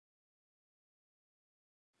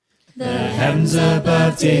The heavens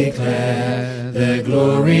above declare the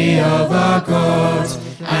glory of our God,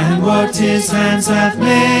 and what his hands have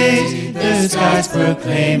made, the skies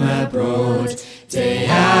proclaim abroad. Day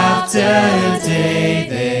after day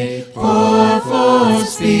they pour forth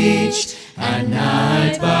speech, and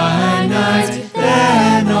night by night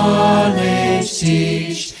their knowledge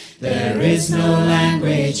teach. There is no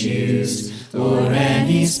language used, or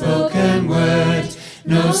any spoken word.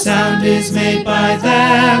 No sound is made by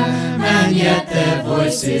them, and yet their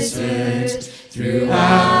voice is heard.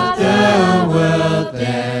 Throughout the world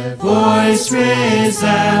their voice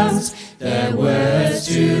resounds, their words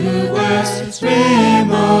to words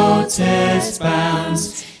remotest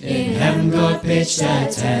bounds. In heaven God pitched a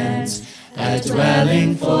tent, a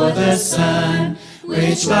dwelling for the sun,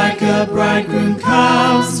 which like a bridegroom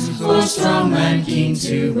comes, for strong man keen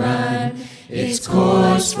to run. Its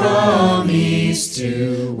course from east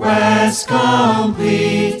to west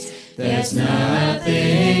complete, there's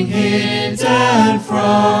nothing hidden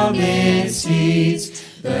from its heat.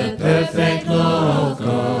 The perfect law of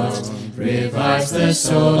God revives the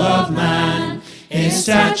soul of man. His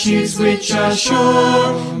statutes which are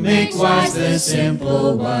sure make wise the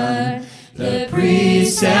simple one. The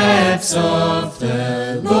precepts of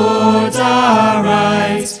the Lord are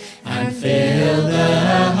right, and fill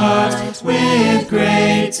the heart with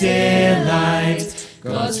great delight.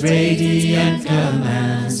 God's radiant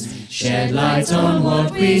commands shed light on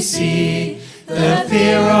what we see. The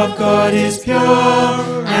fear of God is pure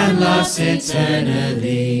and lasts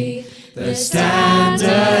eternally. The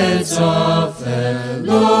standards of the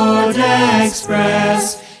Lord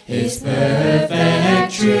express his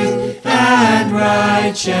perfect truth and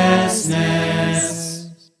righteousness.